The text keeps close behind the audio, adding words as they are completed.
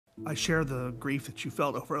I share the grief that you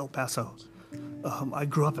felt over El Paso. I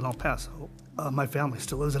grew up in El Paso. My family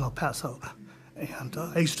still lives in El Paso. And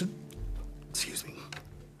I used to, excuse me.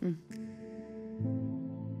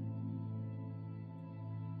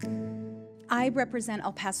 I represent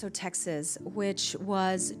El Paso, Texas, which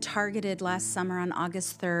was targeted last summer on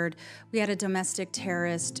August 3rd. We had a domestic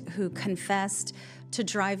terrorist who confessed to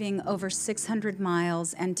driving over 600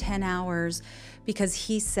 miles and 10 hours because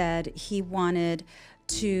he said he wanted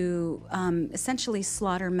to essentially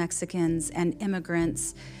slaughter Mexicans and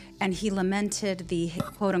immigrants, and he lamented the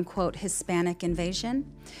quote-unquote Hispanic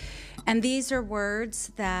invasion. And these are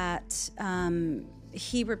words that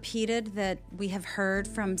he repeated that we have heard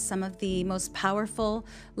from some of the most powerful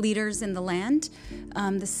leaders in the land,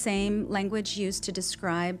 the same language used to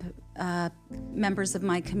describe members of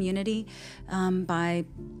my community by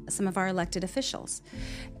some of our elected officials.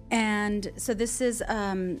 And so this is,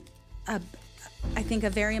 I think, a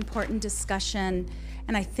very important discussion,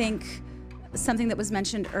 and I think something that was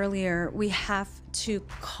mentioned earlier, we have to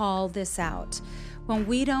call this out. When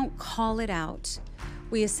we don't call it out,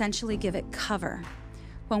 we essentially give it cover.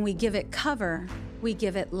 When we give it cover, we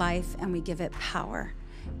give it life and we give it power.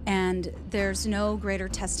 And there's no greater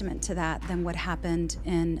testament to that than what happened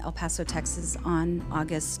in El Paso, Texas on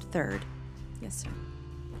August 3rd. Yes, sir.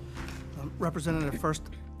 Representative, first,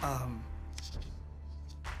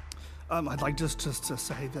 I'd like just to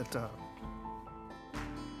say that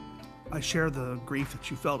I share the grief that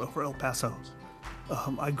you felt over El Paso.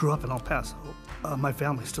 I grew up in El Paso. My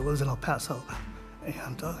family still lives in El Paso.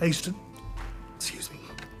 And I used to, excuse me,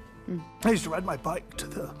 I used to ride my bike to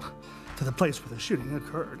the place where the shooting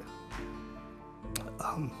occurred.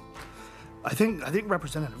 I think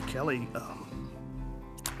Representative Kelly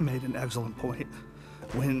made an excellent point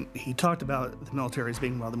when he talked about the military as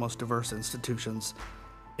being one of the most diverse institutions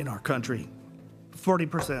in our country.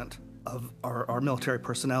 40% of our military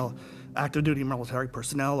personnel, active duty military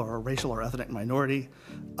personnel, are a racial or ethnic minority.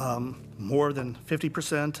 More than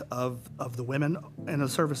 50% of the women in the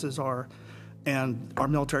services are, and our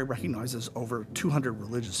military recognizes over 200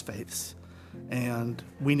 religious faiths. And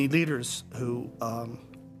we need leaders who,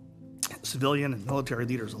 civilian and military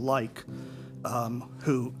leaders alike,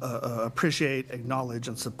 who appreciate, acknowledge,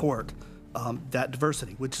 and support that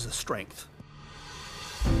diversity, which is a strength.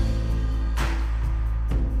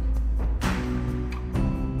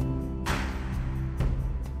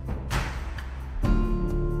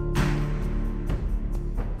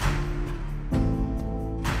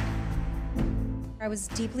 I was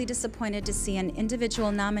deeply disappointed to see an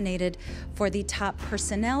individual nominated for the top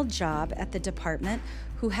personnel job at the department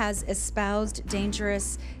who has espoused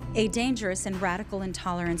a dangerous and radical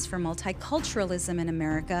intolerance for multiculturalism in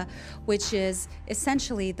America, which is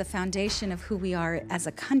essentially the foundation of who we are as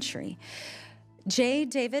a country. J.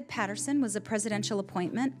 David Patterson was a presidential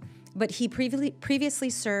appointment, but he previously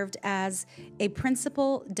served as a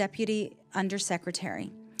principal deputy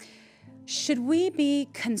undersecretary. Should we be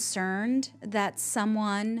concerned that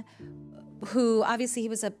someone who, obviously he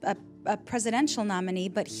was a presidential nominee,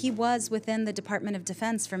 but he was within the Department of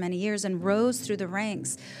Defense for many years and rose through the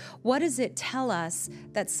ranks, what does it tell us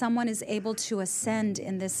that someone is able to ascend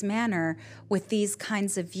in this manner with these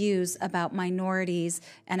kinds of views about minorities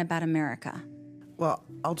and about America? Well,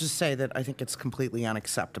 I'll just say that I think it's completely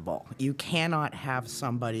unacceptable. You cannot have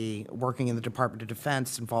somebody working in the Department of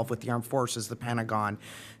Defense involved with the Armed Forces, the Pentagon,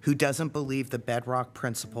 who doesn't believe the bedrock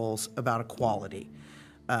principles about equality.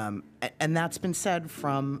 And that's been said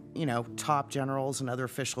from, top generals and other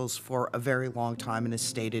officials for a very long time and is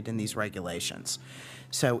stated in these regulations.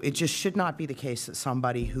 So it just should not be the case that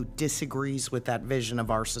somebody who disagrees with that vision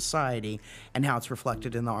of our society and how it's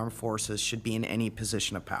reflected in the armed forces should be in any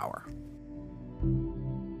position of power.